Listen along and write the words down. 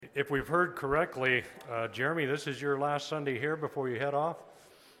If we've heard correctly, Jeremy, this is your last Sunday here before you head off.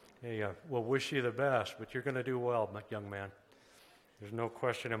 Hey, we'll wish you the best, but you're going to do well, young man. There's no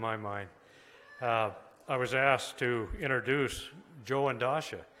question in my mind. I was asked to introduce Joe and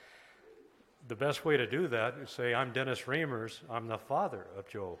Dasha. The best way to do that is say, I'm Dennis Reimers. I'm the father of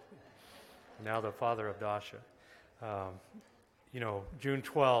Joe, now the father of Dasha. June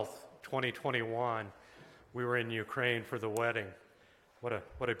 12th, 2021, we were in Ukraine for the wedding.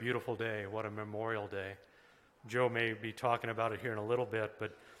 What a beautiful day. What a memorial day. Joe may be talking about it here in a little bit,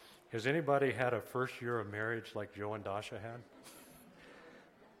 but has anybody had a first year of marriage like Joe and Dasha had?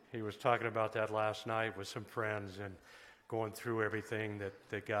 He was talking about that last night with some friends and going through everything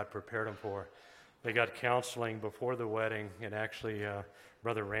that God prepared them for. They got counseling before the wedding, and actually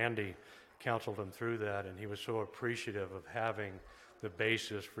Brother Randy counseled them through that, and he was so appreciative of having the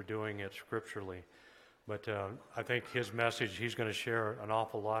basis for doing it scripturally. But I think his message, he's going to share an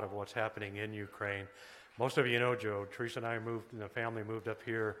awful lot of what's happening in Ukraine. Most of you know Joe. Teresa and I the family moved up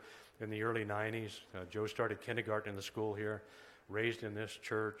here in the early 90s. Joe started kindergarten in the school here, raised in this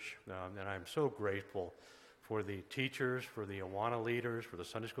church, and I'm so grateful for the teachers, for the Awana leaders, for the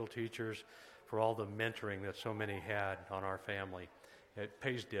Sunday school teachers, for all the mentoring that so many had on our family. It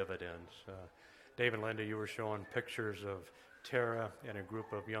pays dividends. Dave and Linda, you were showing pictures of Tara and a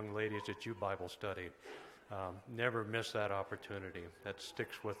group of young ladies that you Bible studied. Never miss that opportunity. That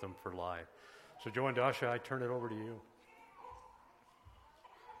sticks with them for life. So Joe and Dasha, I turn it over to you.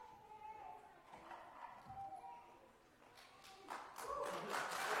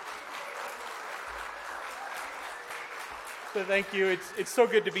 So thank you. It's so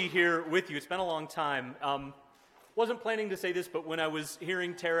good to be here with you. It's been a long time. Wasn't planning to say this, but when I was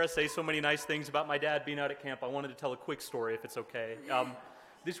hearing Tara say so many nice things about my dad being out at camp, I wanted to tell a quick story, if it's okay.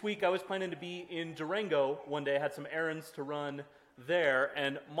 This week I was planning to be in Durango one day. I had some errands to run there,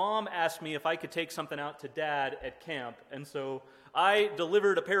 and Mom asked me if I could take something out to Dad at camp, and so I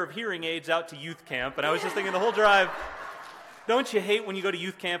delivered a pair of hearing aids out to youth camp, and I was just thinking the whole drive, don't you hate when you go to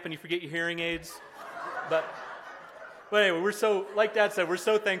youth camp and you forget your hearing aids? But anyway, like Dad said, we're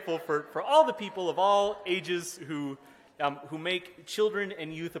so thankful for all the people of all ages who make children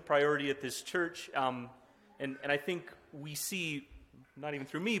and youth a priority at this church. And I think we see, not even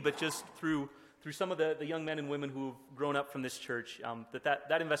through me, but just through some of the young men and women who've grown up from this church,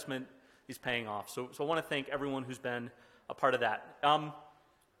 that investment is paying off. So I want to thank everyone who's been a part of that.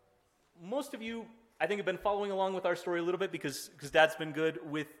 Most of you, I think, have been following along with our story a little bit because Dad's been good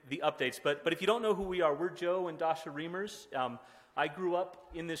with the updates. But if you don't know who we are, we're Joe and Dasha Reimers. I grew up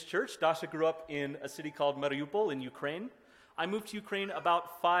in this church. Dasha grew up in a city called Mariupol in Ukraine. I moved to Ukraine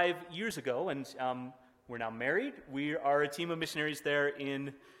about 5 years ago, and we're now married. We are a team of missionaries there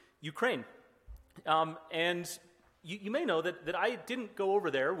in Ukraine. And you may know that I didn't go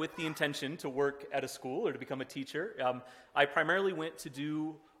over there with the intention to work at a school or to become a teacher. I primarily went to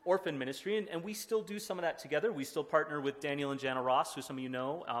do orphan ministry, and we still do some of that together. We still partner with Daniel and Jana Ross, who some of you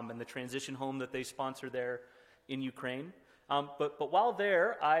know, and the transition home that they sponsor there in Ukraine. But while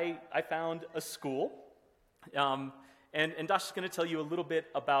there, I found a school, and Dasha's going to tell you a little bit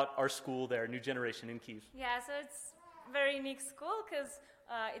about our school there, New Generation in Kyiv. Yeah, so it's a very unique school because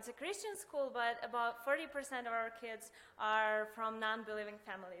it's a Christian school, but about 40% of our kids are from non-believing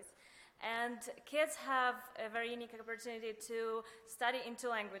families. And kids have a very unique opportunity to study in two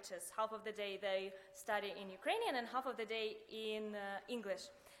languages. Half of the day they study in Ukrainian and half of the day in English.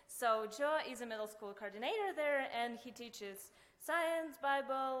 So Joe is a middle school coordinator there, and he teaches science,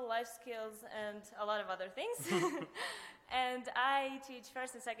 Bible, life skills, and a lot of other things. And I teach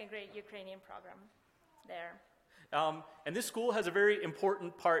first and second grade Ukrainian program there. And this school has a very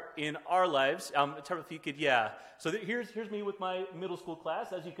important part in our lives. Tara, if you could, yeah. So here's me with my middle school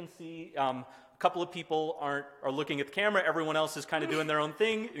class. As you can see, a couple of people are looking at the camera. Everyone else is kind of doing their own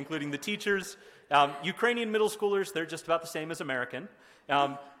thing, including the teachers. Ukrainian middle schoolers, they're just about the same as American.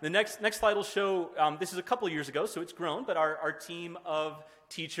 The next slide will show, this is a couple of years ago, so it's grown, but our team of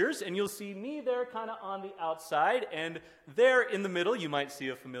teachers, and you'll see me there kind of on the outside, and there in the middle, you might see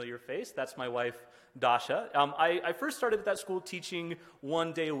a familiar face. That's my wife, Dasha. I first started at that school teaching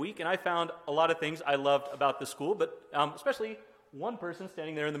 1 day a week, and I found a lot of things I loved about the school, but especially one person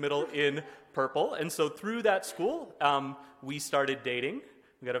standing there in the middle in purple. And so through that school, we started dating.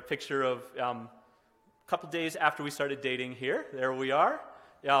 We got a picture of a couple days after we started dating here. There we are.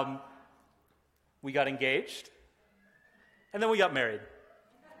 We got engaged, and then we got married.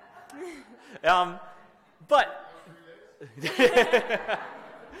 But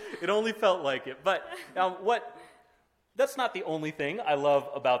it only felt like it. But that's not the only thing I love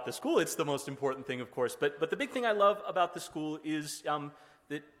about the school. It's the most important thing, of course. But the big thing I love about the school is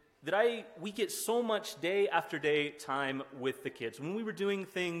that that we get so much day after day time with the kids. When we were doing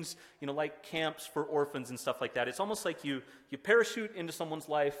things, like camps for orphans and stuff like that, it's almost like you parachute into someone's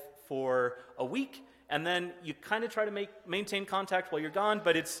life for a week, and then you kind of try to maintain contact while you're gone,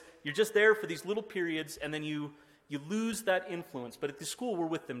 but you're just there for these little periods, and then you lose that influence. But at the school, we're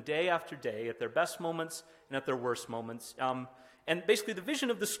with them day after day, at their best moments and at their worst moments. And basically the vision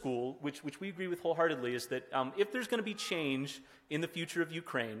of the school, which we agree with wholeheartedly, is that if there's going to be change in the future of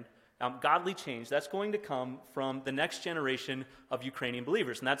Ukraine, godly change, that's going to come from the next generation of Ukrainian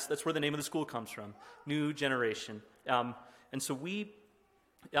believers. And that's where the name of the school comes from, New Generation. And so we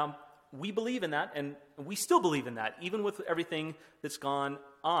believe in that, and we still believe in that, even with everything that's gone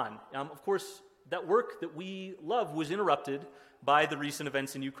on. Of course, that work that we love was interrupted by the recent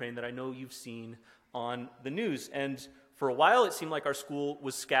events in Ukraine that I know you've seen on the news. And for a while, it seemed like our school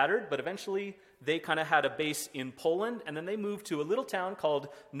was scattered, but eventually they kind of had a base in Poland, and then they moved to a little town called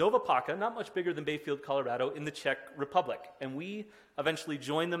Nova Paca, not much bigger than Bayfield, Colorado, in the Czech Republic. And we eventually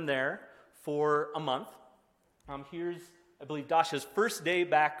joined them there for a month. Here's, I believe, Dasha's first day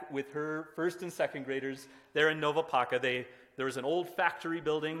back with her first and second graders there in Nova Paca. There was an old factory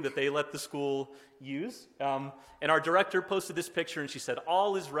building that they let the school use. And our director posted this picture, and she said,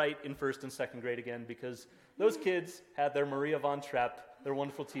 all is right in first and second grade again, because those kids had their Maria von Trapp, their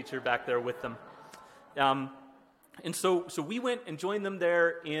wonderful teacher, back there with them. And so we went and joined them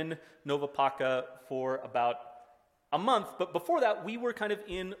there in Nova Paca for about a month. But before that, we were kind of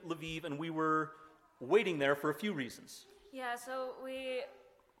in Lviv, and we were waiting there for a few reasons. Yeah, so we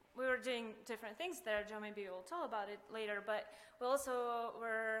were doing different things there. Joe maybe will tell about it later, but we also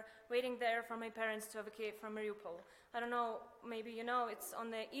were waiting there for my parents to evacuate from Mariupol. I don't know, maybe you know, it's on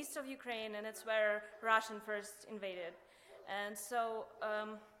the east of Ukraine, and it's where Russian first invaded. And so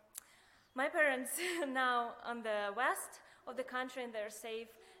my parents now on the west of the country, and they're safe,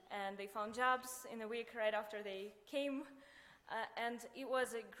 and they found jobs in a week right after they came. And it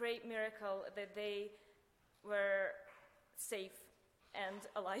was a great miracle that they were safe and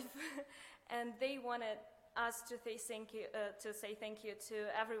alive. And they wanted us to say thank you to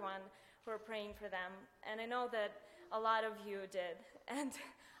everyone who were praying for them. And I know that a lot of you did. And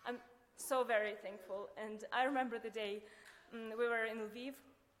I'm so very thankful. And I remember the day we were in Lviv,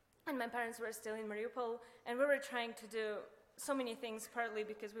 and my parents were still in Mariupol, and we were trying to do so many things, partly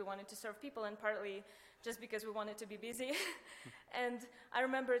because we wanted to serve people, and partly just because we wanted to be busy. And I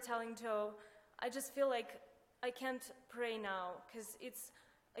remember telling Joe, I just feel like I can't pray now, because it's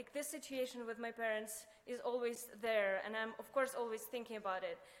like this situation with my parents is always there, and I'm, of course, always thinking about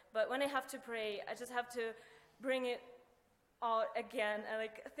it. But when I have to pray, I just have to bring it out again and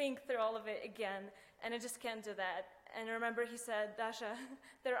think through all of it again, and I just can't do that. And I remember he said, Dasha,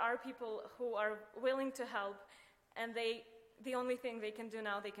 there are people who are willing to help, and the only thing they can do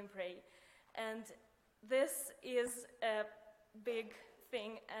now, they can pray. And this is a big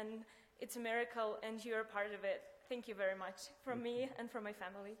thing, and it's a miracle, and you're part of it. Thank you very much from me and from my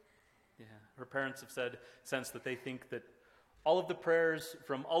family. Yeah, her parents have sensed that they think that all of the prayers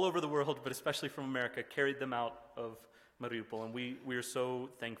from all over the world, but especially from America, carried them out of Mariupol. And we are so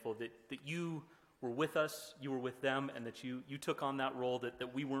thankful that you were with us, you were with them, and that you took on that role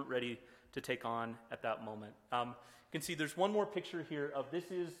that we weren't ready to take on at that moment. You can see there's one more picture here of, this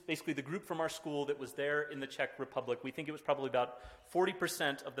is basically the group from our school that was there in the Czech Republic. We think it was probably about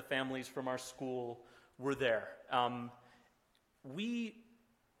 40% of the families from our school were there. We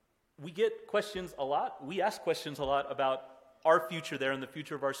get questions a lot. We ask questions a lot about our future there and the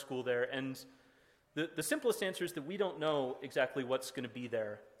future of our school there. And the simplest answer is that we don't know exactly what's going to be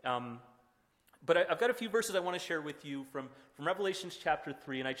there. But I've got a few verses I want to share with you from Revelations chapter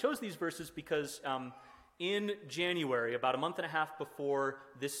 3. And I chose these verses because in January, about a month and a half before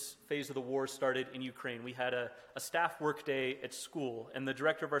this phase of the war started in Ukraine, we had a staff work day at school. And the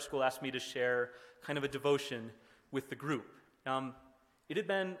director of our school asked me to share kind of a devotion with the group. It had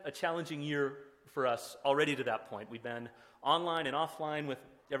been a challenging year for us already to that point. We'd been online and offline with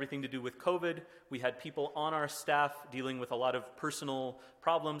everything to do with COVID. We had people on our staff dealing with a lot of personal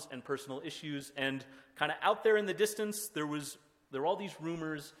problems and personal issues. And kind of out there in the distance, there were all these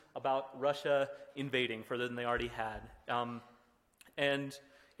rumors about Russia invading further than they already had. And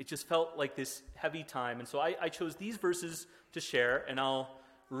it just felt like this heavy time. And so I chose these verses to share, and I'll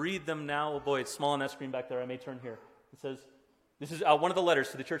read them now. Oh boy, it's small on that screen back there. I may turn here. It says, this is one of the letters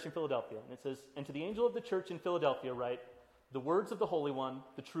to the church in Philadelphia. And it says, and to the angel of the church in Philadelphia write, the words of the Holy One,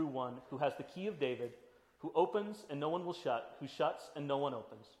 the true one, who has the key of David, who opens and no one will shut, who shuts and no one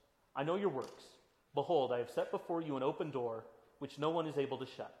opens. I know your works. Behold, I have set before you an open door, which no one is able to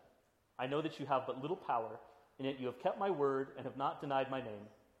shut. I know that you have but little power, and yet you have kept my word and have not denied my name.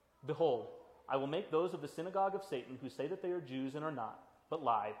 Behold, I will make those of the synagogue of Satan who say that they are Jews and are not, but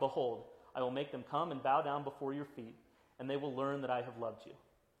lie. Behold, I will make them come and bow down before your feet, and they will learn that I have loved you.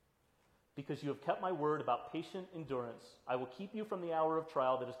 Because you have kept my word about patient endurance, I will keep you from the hour of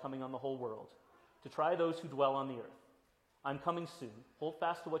trial that is coming on the whole world, to try those who dwell on the earth. I'm coming soon. Hold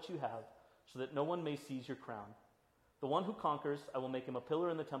fast to what you have, so that no one may seize your crown. The one who conquers, I will make him a pillar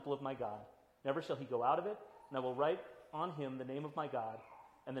in the temple of my God. Never shall he go out of it, and I will write on him the name of my God,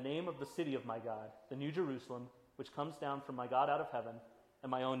 and the name of the city of my God, the New Jerusalem, which comes down from my God out of heaven, and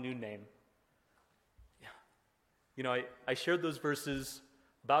my own new name. Yeah. You know, I shared those verses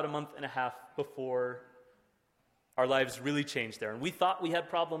about a month and a half before our lives really changed there. And we thought we had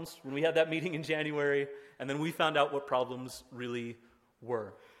problems when we had that meeting in January, and then we found out what problems really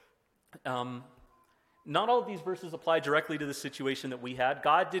were. Not all of these verses apply directly to the situation that we had.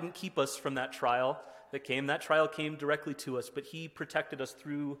 God didn't keep us from that trial that came. That trial came directly to us, but he protected us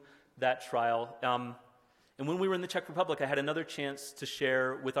through that trial. And when we were in the Czech Republic, I had another chance to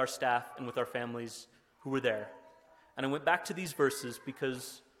share with our staff and with our families who were there. And I went back to these verses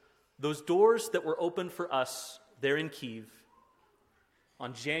because those doors that were open for us there in Kyiv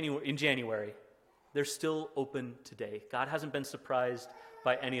in January, they're still open today. God hasn't been surprised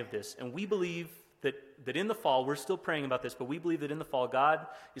by any of this. And we believe that in the fall, we're still praying about this, but we believe that in the fall, God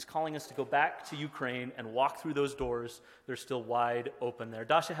is calling us to go back to Ukraine and walk through those doors. They're still wide open there.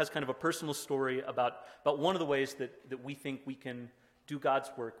 Dasha has kind of a personal story about one of the ways that we think we can do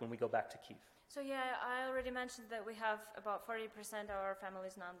God's work when we go back to Kyiv. So yeah, I already mentioned that we have about 40% of our family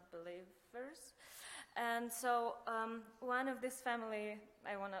is non-believers. And so one of this family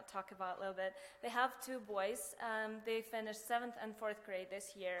I want to talk about a little bit. They have two boys. They finished 7th and 4th grade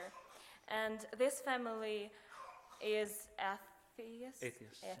this year. And this family is atheist.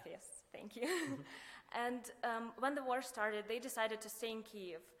 Atheist, thank you. And when the war started, they decided to stay in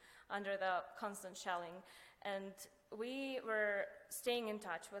Kyiv under the constant shelling. And we were staying in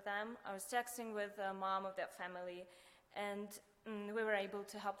touch with them. I was texting with the mom of that family, and we were able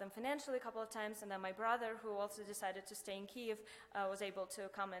to help them financially a couple of times. And then my brother, who also decided to stay in Kyiv, was able to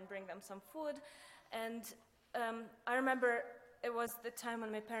come and bring them some food. And I remember it was the time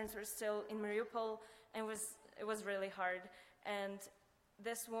when my parents were still in Mariupol, and it was really hard. And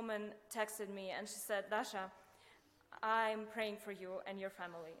this woman texted me, and she said, "Dasha, I'm praying for you and your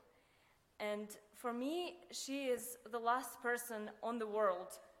family." And for me, she is the last person in the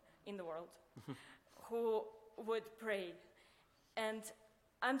world, who would pray. And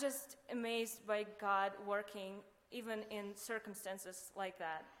I'm just amazed by God working even in circumstances like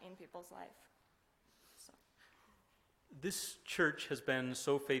that in people's life. So. This church has been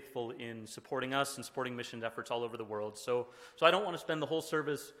so faithful in supporting us and supporting mission efforts all over the world. So I don't want to spend the whole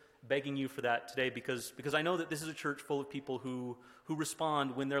service begging you for that today, because I know that this is a church full of people who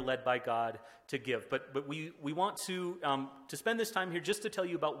respond when they're led by God to give. But we want to spend this time here just to tell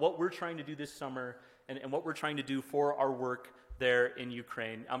you about what we're trying to do this summer and what we're trying to do for our work there in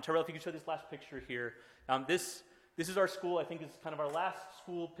Ukraine. Tyrell, if you could show this last picture here. This is our school. I think it's kind of our last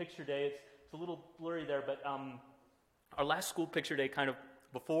school picture day. It's a little blurry there, but our last school picture day kind of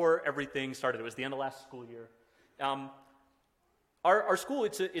before everything started. It was the end of last school year. Our school,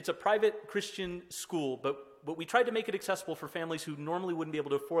 it's a private Christian school, but we tried to make it accessible for families who normally wouldn't be able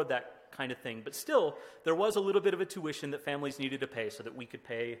to afford that kind of thing. But still, there was a little bit of a tuition that families needed to pay so that we could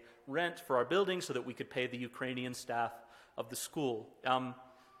pay rent for our building, so that we could pay the Ukrainian staff of the school.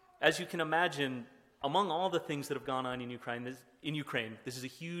 As you can imagine, among all the things that have gone on in Ukraine, this is a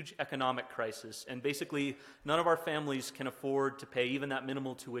huge economic crisis, and basically none of our families can afford to pay even that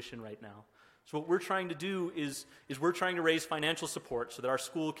minimal tuition right now. So what we're trying to do is we're trying to raise financial support so that our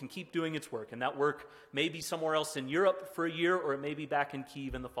school can keep doing its work, and that work may be somewhere else in Europe for a year, or it may be back in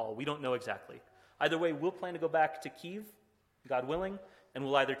Kyiv in the fall. We don't know exactly. Either way, we'll plan to go back to Kyiv, God willing, and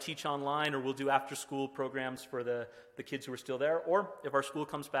we'll either teach online or we'll do after-school programs for the kids who are still there, or if our school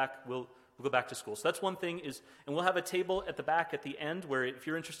comes back, we'll go back to school. So that's one thing, and we'll have a table at the back at the end where if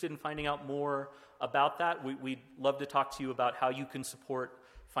you're interested in finding out more about that, we'd love to talk to you about how you can support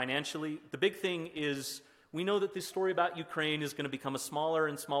financially. The big thing is we know that this story about Ukraine is going to become a smaller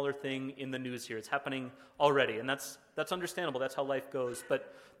and smaller thing in the news here. It's happening already, and that's understandable. That's how life goes.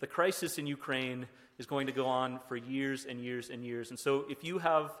 But the crisis in Ukraine is going to go on for years and years and years. And so if you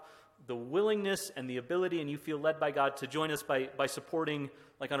have the willingness and the ability and you feel led by God to join us by supporting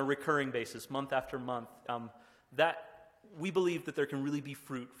like on a recurring basis, month after month, that we believe that there can really be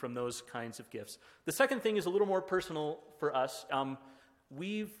fruit from those kinds of gifts. The second thing is a little more personal for us.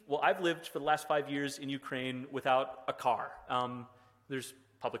 I've lived for the last 5 years in Ukraine without a car. There's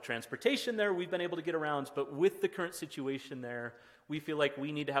public transportation there. We've been able to get around, but with the current situation there, we feel like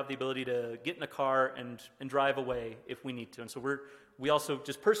we need to have the ability to get in a car and drive away if we need to. And so we also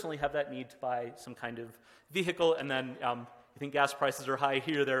just personally have that need to buy some kind of vehicle. And then I think gas prices are high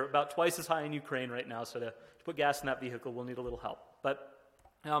here. They're about twice as high in Ukraine right now. So to put gas in that vehicle, we'll need a little help. But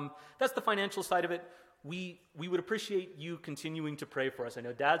that's the financial side of it. We would appreciate you continuing to pray for us. I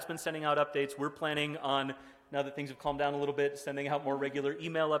know Dad's been sending out updates. We're planning on, now that things have calmed down a little bit, sending out more regular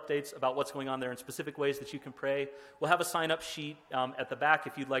email updates about what's going on there in specific ways that you can pray. We'll have a sign-up sheet at the back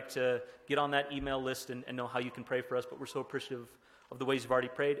if you'd like to get on that email list and know how you can pray for us, but we're so appreciative of the ways you've already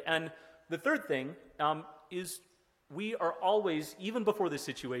prayed. And the third thing is we are always, even before this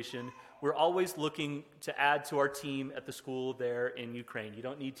situation, we're always looking to add to our team at the school there in Ukraine. You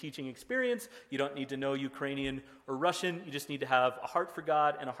don't need teaching experience. You don't need to know Ukrainian or Russian. You just need to have a heart for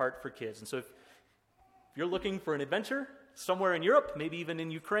God and a heart for kids. And so if you're looking for an adventure somewhere in Europe, maybe even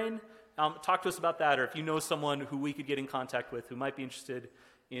in Ukraine, talk to us about that. Or if you know someone who we could get in contact with who might be interested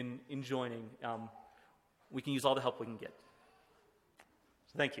in joining, we can use all the help we can get.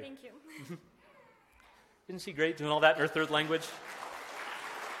 So thank you. Thank you. Isn't she great doing all that in her third language?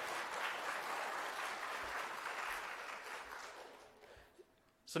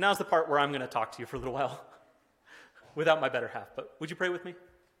 So now's the part where I'm going to talk to you for a little while without my better half. But would you pray with me?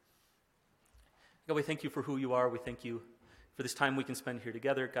 God, we thank you for who you are. We thank you for this time we can spend here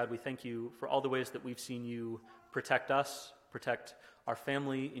together. God, we thank you for all the ways that we've seen you protect us, protect our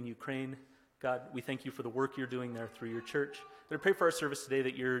family in Ukraine. God, we thank you for the work you're doing there through your church. God, I pray for our service today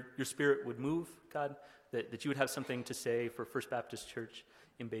that your spirit would move, God, that you would have something to say for First Baptist Church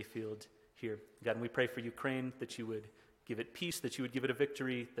in Bayfield here. God, and we pray for Ukraine, that you would give it peace, that you would give it a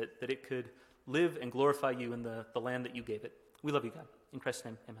victory, that it could live and glorify you in the land that you gave it. We love you, God. In Christ's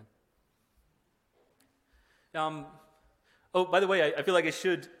name, amen. By the way, I feel like I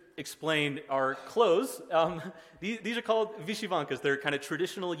should explain our clothes. These are called vyshyvankas. They're kind of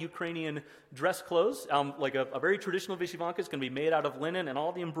traditional Ukrainian dress clothes. Like a very traditional vyshyvanka is going to be made out of linen, and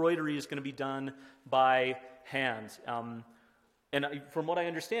all the embroidery is going to be done by hand. And from what I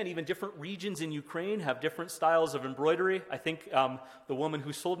understand, even different regions in Ukraine have different styles of embroidery. I think the woman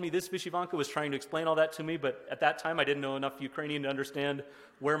who sold me this vyshyvanka was trying to explain all that to me, but at that time I didn't know enough Ukrainian to understand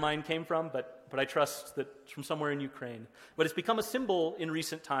where mine came from, but I trust that it's from somewhere in Ukraine. But it's become a symbol in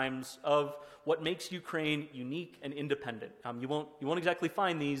recent times of what makes Ukraine unique and independent. You won't exactly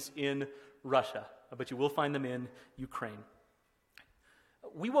find these in Russia, but you will find them in Ukraine.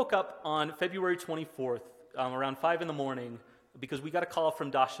 We woke up on February 24th around 5 in the morning because we got a call from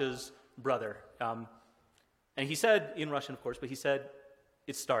Dasha's brother. And he said, in Russian of course, but he said,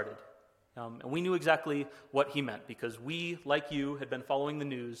 it started. And we knew exactly what he meant because we, like you, had been following the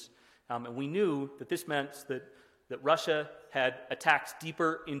news, and we knew that this meant that Russia had attacked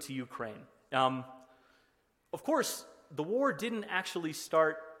deeper into Ukraine. Of course, the war didn't actually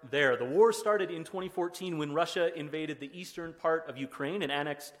start there. The war started in 2014 when Russia invaded the eastern part of Ukraine and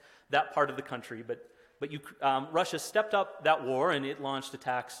annexed that part of the country. But Russia stepped up that war, and it launched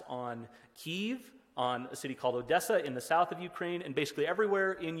attacks on Kyiv, on a city called Odessa in the south of Ukraine, and basically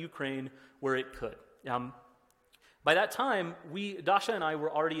everywhere in Ukraine where it could. By that time, Dasha and I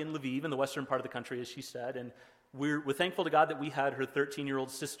were already in Lviv, in the western part of the country, as she said, and we're thankful to God that we had her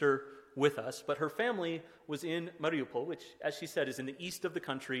 13-year-old sister with us, but her family was in Mariupol, which, as she said, is in the east of the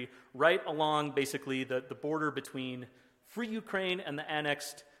country, right along basically the border between free Ukraine and the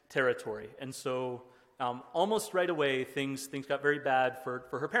annexed territory. And so almost right away, things got very bad for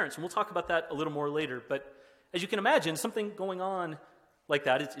her parents. And we'll talk about that a little more later. But as you can imagine, something going on like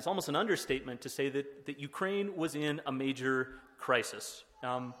that, it's almost an understatement to say that Ukraine was in a major crisis.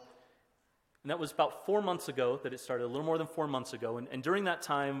 And that was about 4 months ago that it started, a little more than 4 months ago. And during that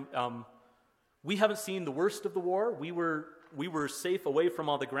time, we haven't seen the worst of the war. We were safe away from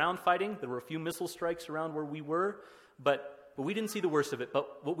all the ground fighting. There were a few missile strikes around where we were, but we didn't see the worst of it.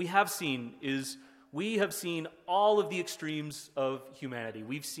 But what we have seen is we have seen all of the extremes of humanity.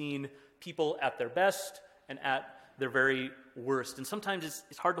 We've seen people at their best and at their very worst. And sometimes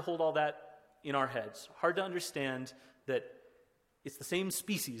it's hard to hold all that in our heads, hard to understand that it's the same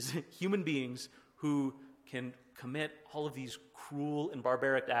species, human beings, who can commit all of these cruel and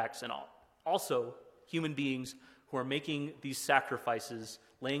barbaric acts, and also human beings who are making these sacrifices,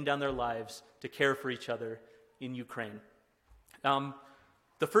 laying down their lives to care for each other in Ukraine.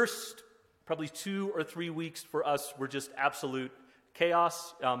 The first probably 2 or 3 weeks for us were just absolute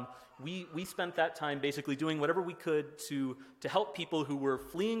chaos. We spent that time basically doing whatever we could to help people who were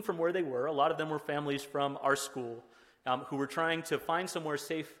fleeing from where they were. A lot of them were families from our school who were trying to find somewhere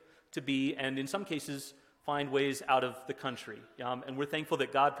safe to be, and in some cases find ways out of the country. And we're thankful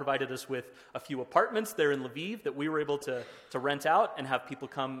that God provided us with a few apartments there in Lviv that we were able to rent out and have people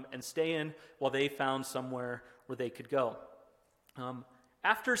come and stay in while they found somewhere where they could go.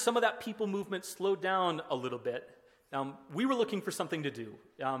 After some of that people movement slowed down a little bit, we were looking for something to do.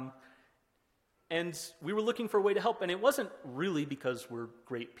 And we were looking for a way to help, and it wasn't really because we're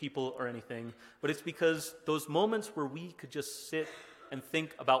great people or anything, but it's because those moments where we could just sit and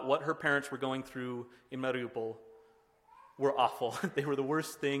think about what her parents were going through in Mariupol were awful. They were the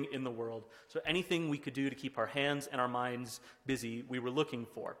worst thing in the world. So anything we could do to keep our hands and our minds busy, we were looking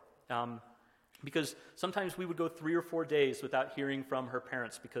for. Because sometimes we would go 3 or 4 days without hearing from her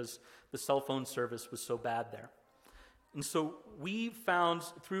parents because the cell phone service was so bad there. And so we found,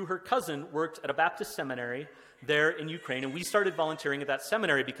 through her cousin, worked at a Baptist seminary there in Ukraine, and we started volunteering at that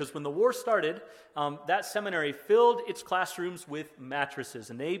seminary because when the war started, that seminary filled its classrooms with mattresses,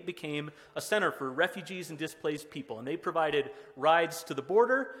 and they became a center for refugees and displaced people, and they provided rides to the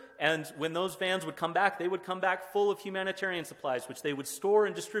border, and when those vans would come back, they would come back full of humanitarian supplies, which they would store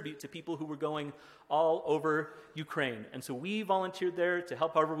and distribute to people who were going all over Ukraine. And so we volunteered there to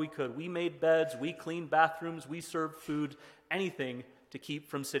help however we could. We made beds, we cleaned bathrooms, we served food, anything to keep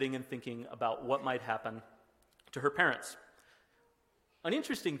from sitting and thinking about what might happen to her parents. An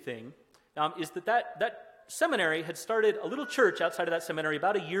interesting thing is that seminary had started a little church outside of that seminary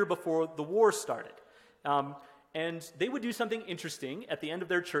about a year before the war started. And they would do something interesting at the end of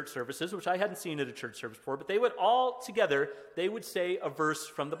their church services, which I hadn't seen at a church service before, but they would all together, they would say a verse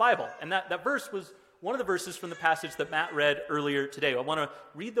from the Bible. And that verse was one of the verses from the passage that Matt read earlier today. I want to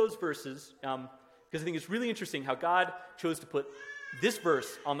read those verses because I think it's really interesting how God chose to put this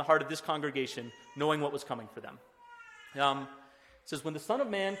verse on the heart of this congregation, knowing what was coming for them. It says, "When the Son of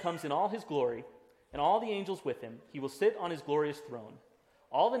Man comes in all his glory, and all the angels with him, he will sit on his glorious throne.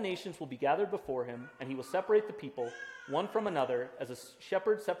 All the nations will be gathered before him, and he will separate the people, one from another, as a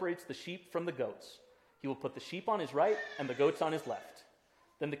shepherd separates the sheep from the goats. He will put the sheep on his right, and the goats on his left.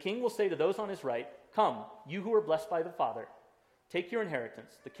 Then the king will say to those on his right, 'Come, you who are blessed by the Father, take your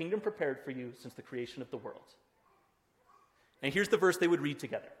inheritance, the kingdom prepared for you since the creation of the world.'" And here's the verse they would read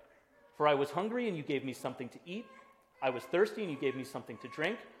together. "For I was hungry, and you gave me something to eat. I was thirsty, and you gave me something to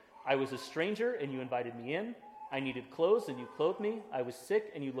drink. I was a stranger, and you invited me in. I needed clothes, and you clothed me. I was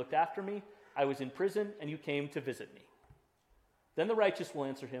sick, and you looked after me. I was in prison, and you came to visit me." Then the righteous will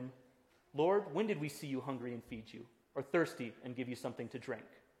answer him, "Lord, when did we see you hungry and feed you, or thirsty and give you something to drink?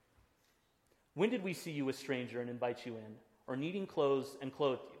 When did we see you a stranger and invite you in, or needing clothes and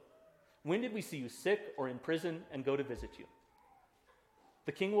clothe you? When did we see you sick or in prison and go to visit you?"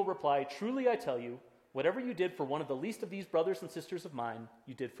 The king will reply, "Truly I tell you, whatever you did for one of the least of these brothers and sisters of mine,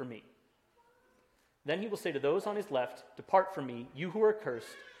 you did for me." Then he will say to those on his left, "Depart from me, you who are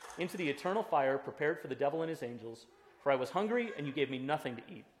cursed, into the eternal fire prepared for the devil and his angels. For I was hungry, and you gave me nothing to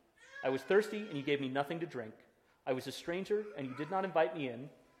eat. I was thirsty, and you gave me nothing to drink. I was a stranger, and you did not invite me in.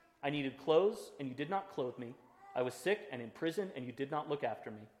 I needed clothes, and you did not clothe me. I was sick and in prison, and you did not look after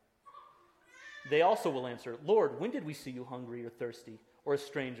me." They also will answer, "Lord, when did we see you hungry or thirsty, or a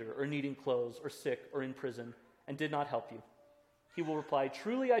stranger, or needing clothes, or sick, or in prison, and did not help you?" He will reply,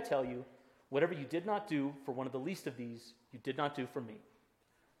 "Truly I tell you, whatever you did not do for one of the least of these, you did not do for me."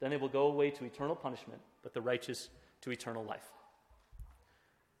 Then they will go away to eternal punishment, but the righteous to eternal life.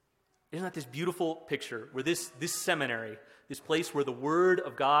 Isn't that this beautiful picture where this seminary, this place where the Word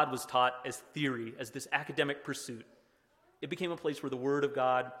of God was taught as theory, as this academic pursuit, it became a place where the Word of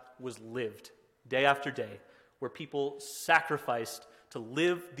God was lived day after day, where people sacrificed to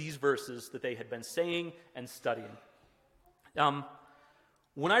live these verses that they had been saying and studying.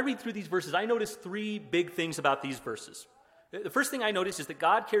 When I read through these verses, I notice 3 big things about these verses. The first thing I notice is that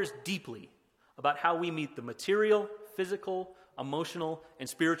God cares deeply about how we meet the material, physical, emotional, and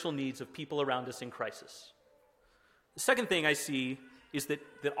spiritual needs of people around us in crisis. The second thing I see is that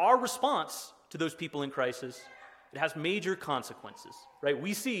our response to those people in crisis, it has major consequences, right?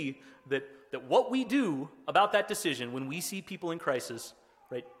 We see that what we do about that decision when we see people in crisis,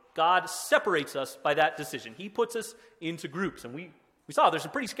 right, God separates us by that decision. He puts us into groups, and we saw there's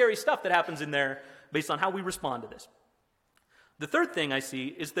some pretty scary stuff that happens in there based on how we respond to this. The third thing I see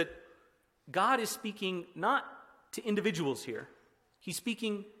is that God is speaking not to individuals here. He's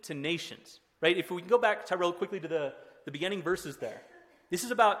speaking to nations, right? If we can go back, Tyrell, quickly to the beginning verses there. This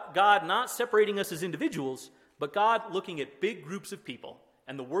is about God not separating us as individuals, but God looking at big groups of people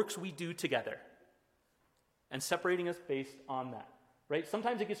and the works we do together and separating us based on that, right?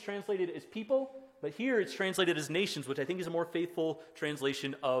 Sometimes it gets translated as people, but here it's translated as nations, which I think is a more faithful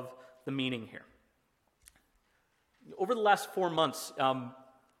translation of the meaning here. Over the last 4 months,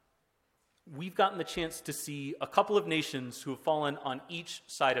 we've gotten the chance to see a couple of nations who have fallen on each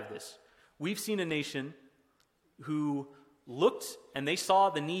side of this. We've seen a nation who looked and they saw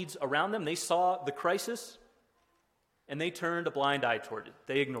the needs around them, they saw the crisis, and they turned a blind eye toward it.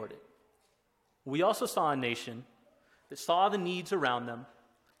 They ignored it. We also saw a nation that saw the needs around them,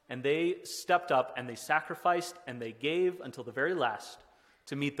 and they stepped up and they sacrificed and they gave until the very last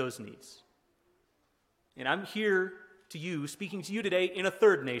to meet those needs. And I'm here to you, speaking to you today in a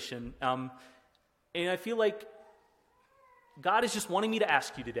third nation, and I feel like God is just wanting me to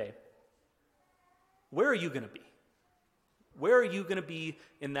ask you today, where are you going to be? Where are you going to be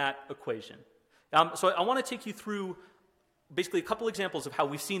in that equation? So I want to take you through basically a couple examples of how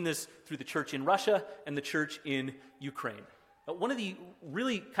we've seen this through the church in Russia and the church in Ukraine. One of the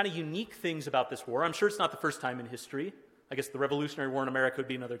really kind of unique things about this war, I'm sure it's not the first time in history, I guess the Revolutionary War in America would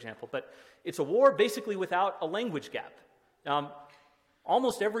be another example, but it's a war basically without a language gap.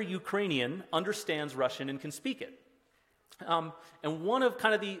 Almost every Ukrainian understands Russian and can speak it. And one of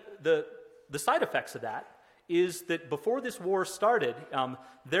kind of the side effects of that is that before this war started,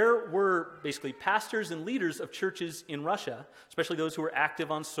 there were basically pastors and leaders of churches in Russia, especially those who were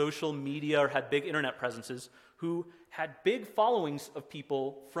active on social media or had big internet presences, who had big followings of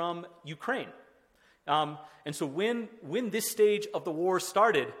people from Ukraine. And so when this stage of the war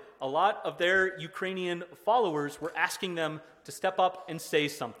started, a lot of their Ukrainian followers were asking them to step up and say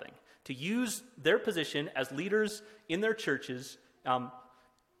something, to use their position as leaders in their churches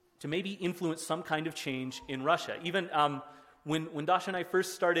to maybe influence some kind of change in Russia. Even when Dasha and I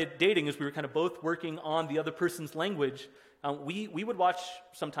first started dating, as we were kind of both working on the other person's language, we would watch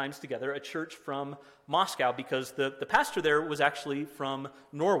sometimes together a church from Moscow because the pastor there was actually from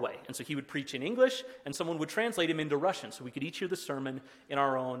Norway. And so he would preach in English and someone would translate him into Russian so we could each hear the sermon in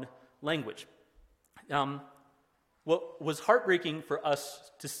our own language. What was heartbreaking for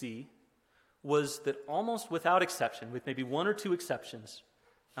us to see was that almost without exception, with maybe one or two exceptions,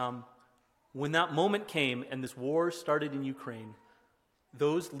 when that moment came and this war started in Ukraine,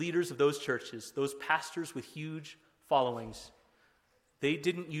 those leaders of those churches, those pastors with huge followings, they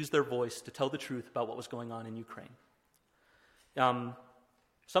didn't use their voice to tell the truth about what was going on in Ukraine.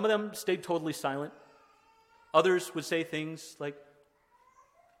 Some of them stayed totally silent. Others would say things like,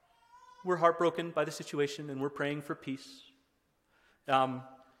 we're heartbroken by the situation and we're praying for peace.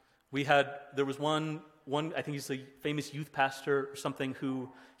 There was one, I think he's a famous youth pastor or something, who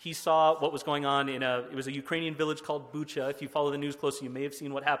he saw what was going on it was a Ukrainian village called Bucha. If you follow the news closely, you may have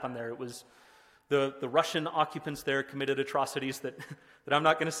seen what happened there. It was the Russian occupants there committed atrocities that I'm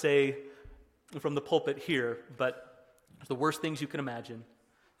not going to say from the pulpit here, but the worst things you can imagine.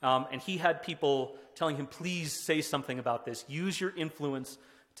 And he had people telling him, please say something about this. Use your influence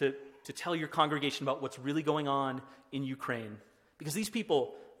to tell your congregation about what's really going on in Ukraine. Because these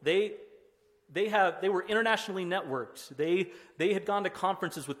people, they were internationally networked. They had gone to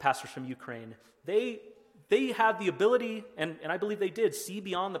conferences with pastors from Ukraine. They had the ability, and I believe they did, see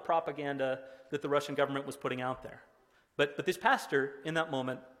beyond the propaganda that the Russian government was putting out there. But this pastor, in that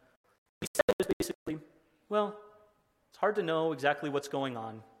moment, he said basically, well, it's hard to know exactly what's going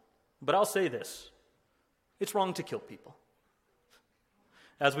on, but I'll say this. It's wrong to kill people.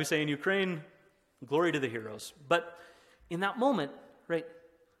 As we say in Ukraine, glory to the heroes. But in that moment, right,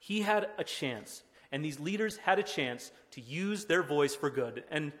 he had a chance, and these leaders had a chance to use their voice for good.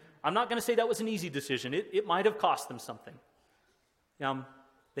 And I'm not going to say that was an easy decision. It might have cost them something.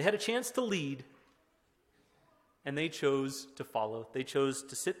 They had a chance to lead, and they chose to follow. They chose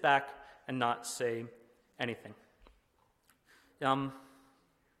to sit back and not say anything. When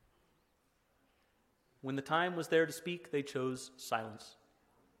the time was there to speak, they chose silence.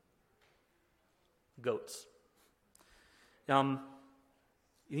 Goats. You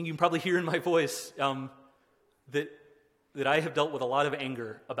think you can probably hear in my voice that I have dealt with a lot of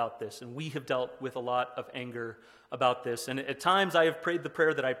anger about this, and we have dealt with a lot of anger about this. And at times I have prayed the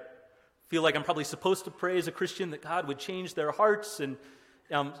prayer that I feel like I'm probably supposed to pray as a Christian, that God would change their hearts, and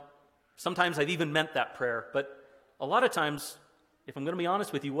sometimes I've even meant that prayer. But a lot of times, if I'm going to be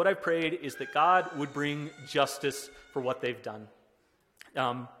honest with you, what I've prayed is that God would bring justice for what they've done.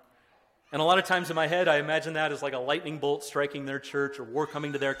 And a lot of times in my head, I imagine that as like a lightning bolt striking their church or war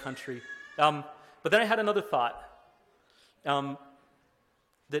coming to their country. But then I had another thought,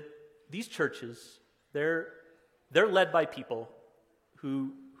 that these churches, they're led by people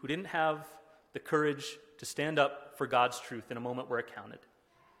who didn't have the courage to stand up for God's truth in a moment where it counted.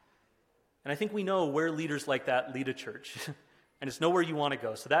 And I think we know where leaders like that lead a church, and it's nowhere you want to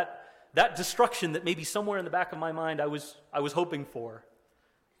go. So that destruction that maybe somewhere in the back of my mind I was hoping for,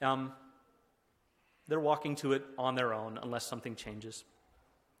 they're walking to it on their own unless something changes.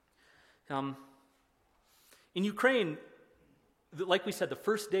 In Ukraine, like we said, the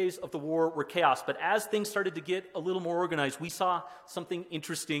first days of the war were chaos, but as things started to get a little more organized, we saw something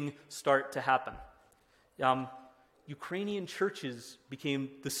interesting start to happen. Ukrainian churches became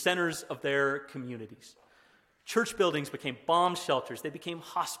the centers of their communities. Church buildings became bomb shelters, they became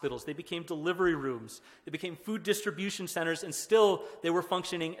hospitals, they became delivery rooms, they became food distribution centers, and still they were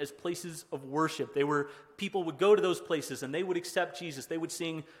functioning as places of worship. People would go to those places and they would accept Jesus. They would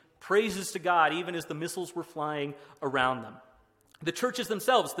sing praises to God even as the missiles were flying around them. The churches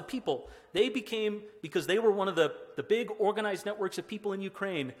themselves, the people, they became, because they were one of the big organized networks of people in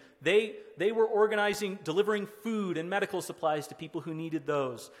Ukraine, they were organizing, delivering food and medical supplies to people who needed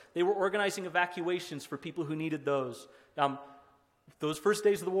those. They were organizing evacuations for people who needed those. Those first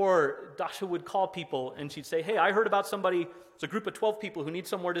days of the war, Dasha would call people and she'd say, hey, I heard about somebody, it's a group of 12 people who need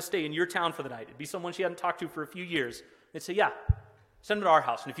somewhere to stay in your town for the night. It'd be someone she hadn't talked to for a few years. They'd say, yeah, send them to our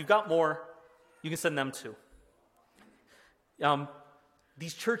house. And if you've got more, you can send them too.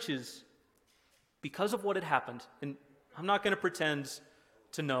 These churches, because of what had happened, and I'm not going to pretend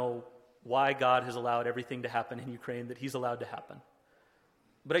to know why God has allowed everything to happen in Ukraine that he's allowed to happen.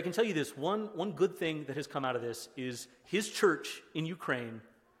 But I can tell you this, one good thing that has come out of this is his church in Ukraine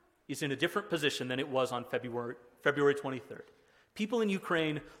is in a different position than it was on February 23rd. People in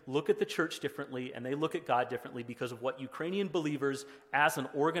Ukraine look at the church differently and they look at God differently because of what Ukrainian believers as an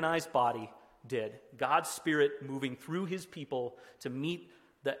organized body did. God's Spirit moving through his people to meet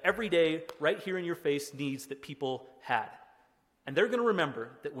the everyday, right here in your face needs that people had. And they're going to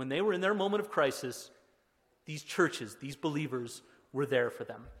remember that when they were in their moment of crisis, these churches, these believers, were there for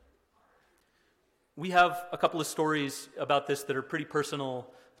them. We have a couple of stories about this that are pretty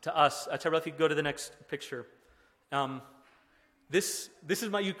personal to us. Tara, if you go to the next picture. This is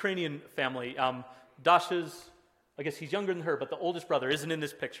my Ukrainian family. Dasha's, I guess he's younger than her, but the oldest brother isn't in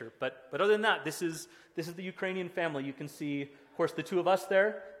this picture. But other than that, this is the Ukrainian family. You can see, of course, the two of us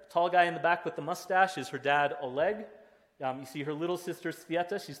there. The tall guy in the back with the mustache is her dad, Oleg. You see her little sister,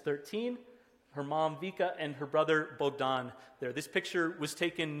 Svieta, she's 13. Her mom, Vika, and her brother, Bogdan, there. This picture was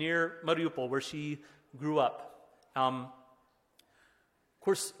taken near Mariupol, where she grew up. Of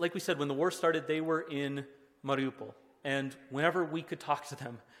course, like we said, when the war started, they were in Mariupol. And whenever we could talk to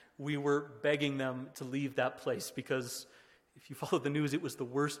them, we were begging them to leave that place because if you followed the news, it was the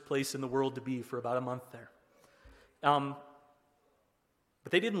worst place in the world to be for about a month there.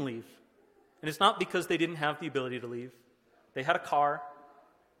 But they didn't leave. And it's not because they didn't have the ability to leave. They had a car.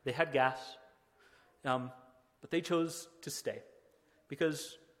 They had gas. But they chose to stay.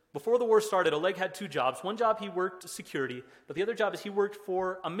 Because before the war started, Oleg had two jobs. One job he worked security, but the other job is he worked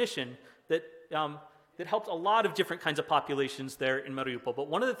for a mission that helped a lot of different kinds of populations there in Mariupol. But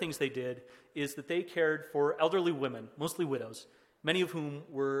one of the things they did is that they cared for elderly women, mostly widows, many of whom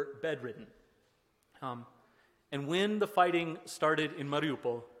were bedridden. And when the fighting started in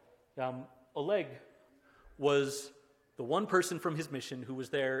Mariupol, Oleg was the one person from his mission who was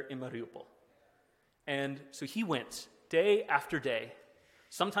there in Mariupol. And so he went day after day,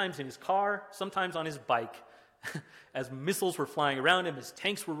 sometimes in his car, sometimes on his bike, as missiles were flying around him, as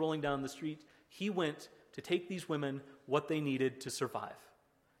tanks were rolling down the street. He went to take these women what they needed to survive.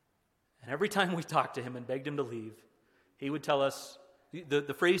 And every time we talked to him and begged him to leave, he would tell us,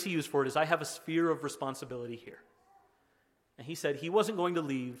 the phrase he used for it is, I have a sphere of responsibility here. And he said he wasn't going to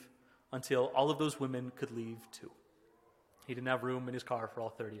leave until all of those women could leave too. He didn't have room in his car for all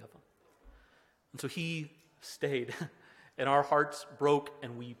 30 of them. And so he stayed, and our hearts broke,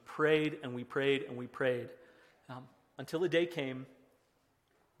 and we prayed, and we prayed, and we prayed, until a day came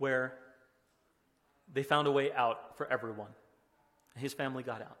where they found a way out for everyone. And his family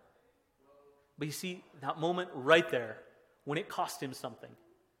got out. But you see, that moment right there, when it cost him something,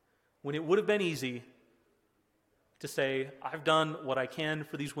 when it would have been easy to say, I've done what I can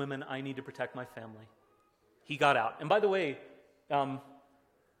for these women, I need to protect my family. He got out. And by the way,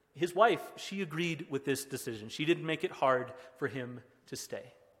 his wife, she agreed with this decision. She didn't make it hard for him to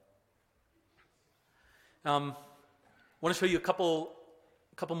stay. I want to show you a couple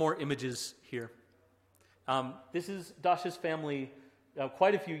more images here. This is Dasha's family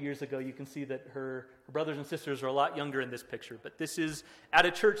quite a few years ago. You can see that her brothers and sisters are a lot younger in this picture. But this is at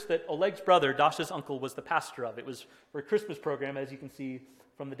a church that Oleg's brother, Dasha's uncle, was the pastor of. It was for a Christmas program, as you can see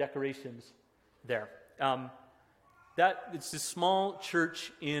from the decorations there. It's this small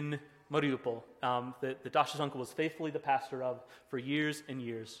church in Mariupol that Dasha's uncle was faithfully the pastor of for years and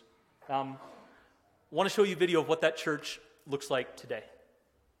years. I want to show you a video of what that church looks like today.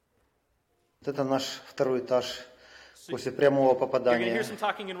 Это наш второй этаж после прямого You're going to попадания, hear some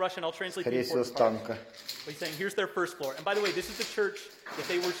talking in Russian. I'll translate the скорее всего, important с part. танка. But he's saying, here's their first floor. And by the way, this is the church that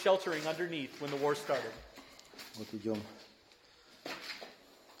they were sheltering underneath when the war started. Вот идем.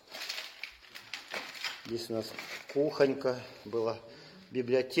 Здесь у нас кухонька была,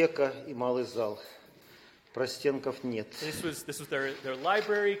 библиотека и малый зал. Простенков нет. This was their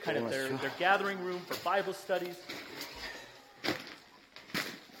library, kind of their gathering room for Bible studies.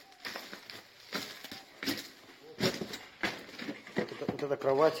 Вот эта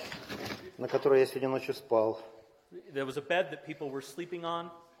кровать, на которой я сегодня ночью спал. There was a bed that people were sleeping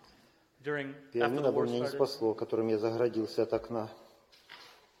on after Пианино the бы war меня не started. спасло, которым я загородился от окна.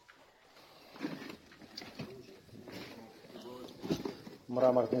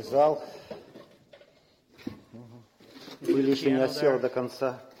 Мраморный зал. Пыль еще не осела до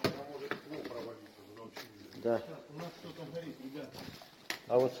конца. Да.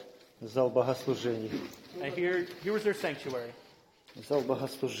 А вот зал богослужений. And here was their sanctuary. Зал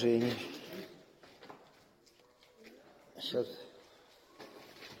богослужений. Сейчас.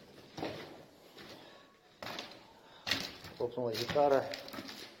 Лопнула гитара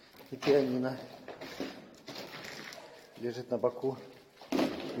и пианино. Лежит на боку.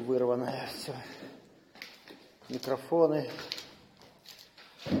 Вырванное все. Микрофоны.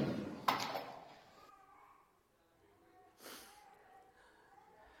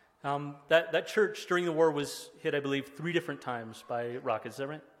 That church during the war was hit, I believe, 3 different times by rockets. Is that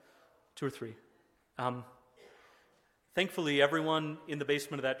right? 2 or 3. Thankfully, everyone in the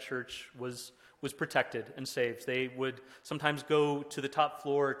basement of that church was protected and saved. They would sometimes go to the top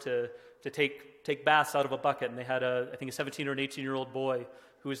floor to take baths out of a bucket, and they had I think a 17 or an 18-year-old boy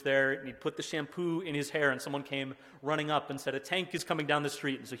who was there, and he'd put the shampoo in his hair, and someone came running up and said, a tank is coming down the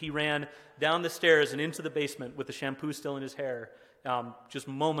street. And so he ran down the stairs and into the basement with the shampoo still in his hair, just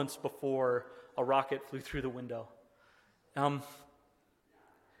moments before a rocket flew through the window. You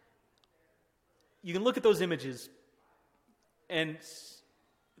can look at those images, and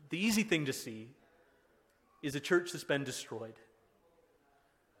the easy thing to see is a church that's been destroyed.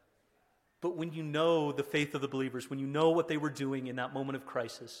 But when you know the faith of the believers, when you know what they were doing in that moment of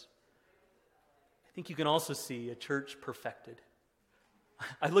crisis, I think you can also see a church perfected.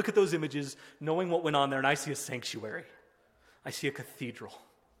 I look at those images knowing what went on there, and I see a sanctuary. I see a cathedral.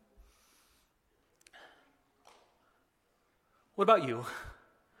 What about you?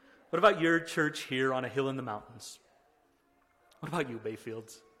 What about your church here on a hill in the mountains? What about you,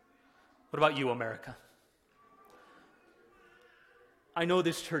 Bayfields? What about you, America? I know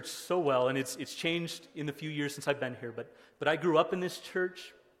this church so well, and it's changed in the few years since I've been here, but I grew up in this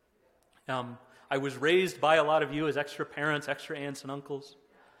church. I was raised by a lot of you as extra parents, extra aunts and uncles.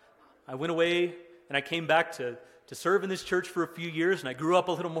 I went away, and I came back to serve in this church for a few years, and I grew up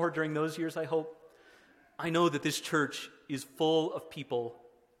a little more during those years, I hope. I know that this church is full of people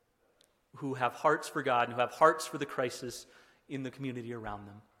who have hearts for God and who have hearts for the crisis in the community around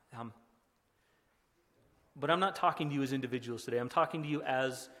them. But I'm not talking to you as individuals today. I'm talking to you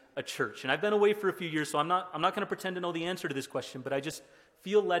as a church. And I've been away for a few years, so I'm not going to pretend to know the answer to this question, but I just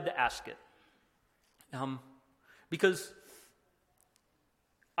feel led to ask it. Because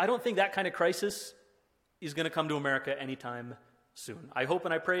I don't think that kind of crisis is going to come to America anytime soon. I hope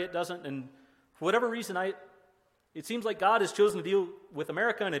and I pray it doesn't. And for whatever reason, it seems like God has chosen to deal with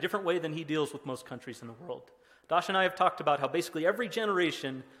America in a different way than he deals with most countries in the world. Dash and I have talked about how basically every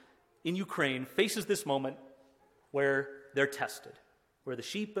generation in Ukraine faces this moment where they're tested, where the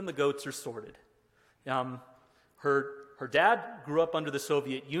sheep and the goats are sorted. Her dad grew up under the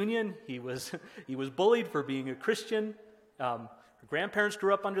Soviet Union. He was bullied for being a Christian. Her grandparents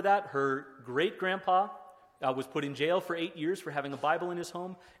grew up under that. Her great-grandpa was put in jail for 8 years for having a Bible in his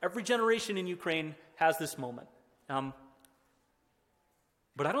home. Every generation in Ukraine has this moment. But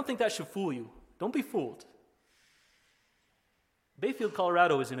I don't think that should fool you. Don't be fooled. Bayfield,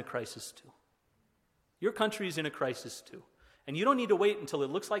 Colorado is in a crisis too. Your country is in a crisis too. And you don't need to wait until it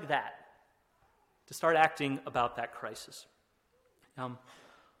looks like that to start acting about that crisis.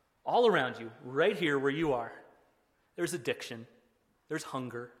 All around you, right here where you are, there's addiction, there's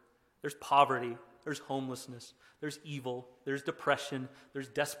hunger, there's poverty, there's homelessness, there's evil, there's depression, there's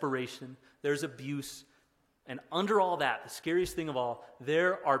desperation, there's abuse. And under all that, the scariest thing of all,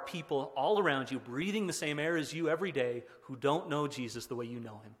 there are people all around you breathing the same air as you every day who don't know Jesus the way you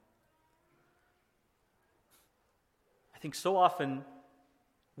know him. I think so often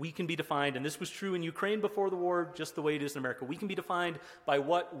we can be defined, and this was true in Ukraine before the war, just the way it is in America. We can be defined by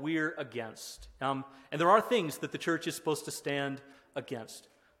what we're against. And there are things that the church is supposed to stand against.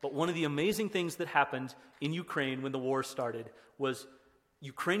 But one of the amazing things that happened in Ukraine when the war started was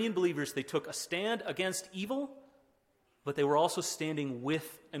Ukrainian believers, they took a stand against evil, but they were also standing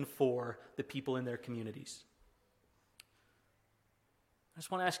with and for the people in their communities. I just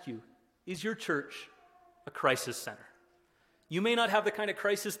want to ask you, is your church a crisis center? You may not have the kind of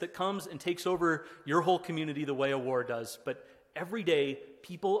crisis that comes and takes over your whole community the way a war does, but every day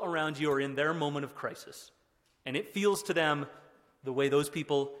people around you are in their moment of crisis, and it feels to them the way those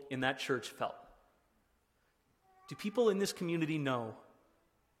people in that church felt. Do people in this community know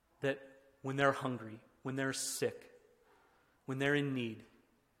that when they're hungry, when they're sick, when they're in need,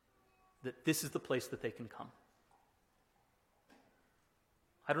 that this is the place that they can come?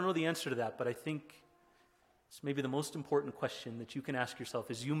 I don't know the answer to that, but I think it's maybe the most important question that you can ask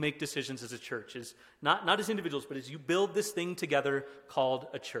yourself as you make decisions as a church, is not as individuals, but as you build this thing together called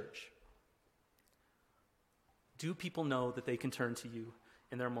a church. Do people know that they can turn to you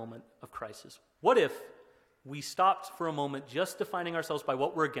in their moment of crisis? What if we stopped for a moment just defining ourselves by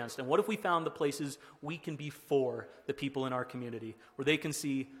what we're against, and what if we found the places we can be for the people in our community, where they can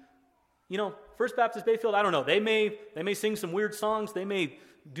see, First Baptist Bayfield, I don't know, they may sing some weird songs, they may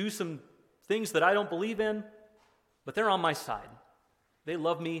do some things that I don't believe in, but they're on my side. They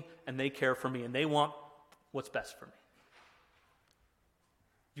love me and they care for me and they want what's best for me.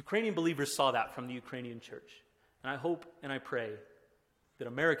 Ukrainian believers saw that from the Ukrainian church. And I hope and I pray that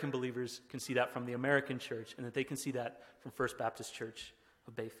American believers can see that from the American church, and that they can see that from First Baptist Church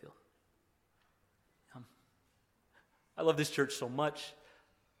of Bayfield. I love this church so much.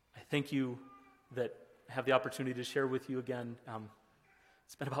 I thank you that I have the opportunity to share with you again.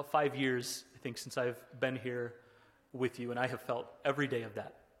 It's been about 5 years, I think, since I've been here with you, and I have felt every day of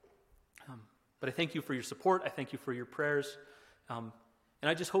that. But I thank you for your support. I thank you for your prayers. And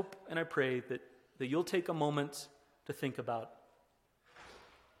I just hope and I pray that you'll take a moment to think about,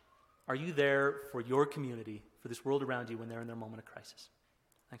 are you there for your community, for this world around you when they're in their moment of crisis?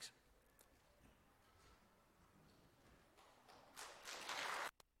 Thanks.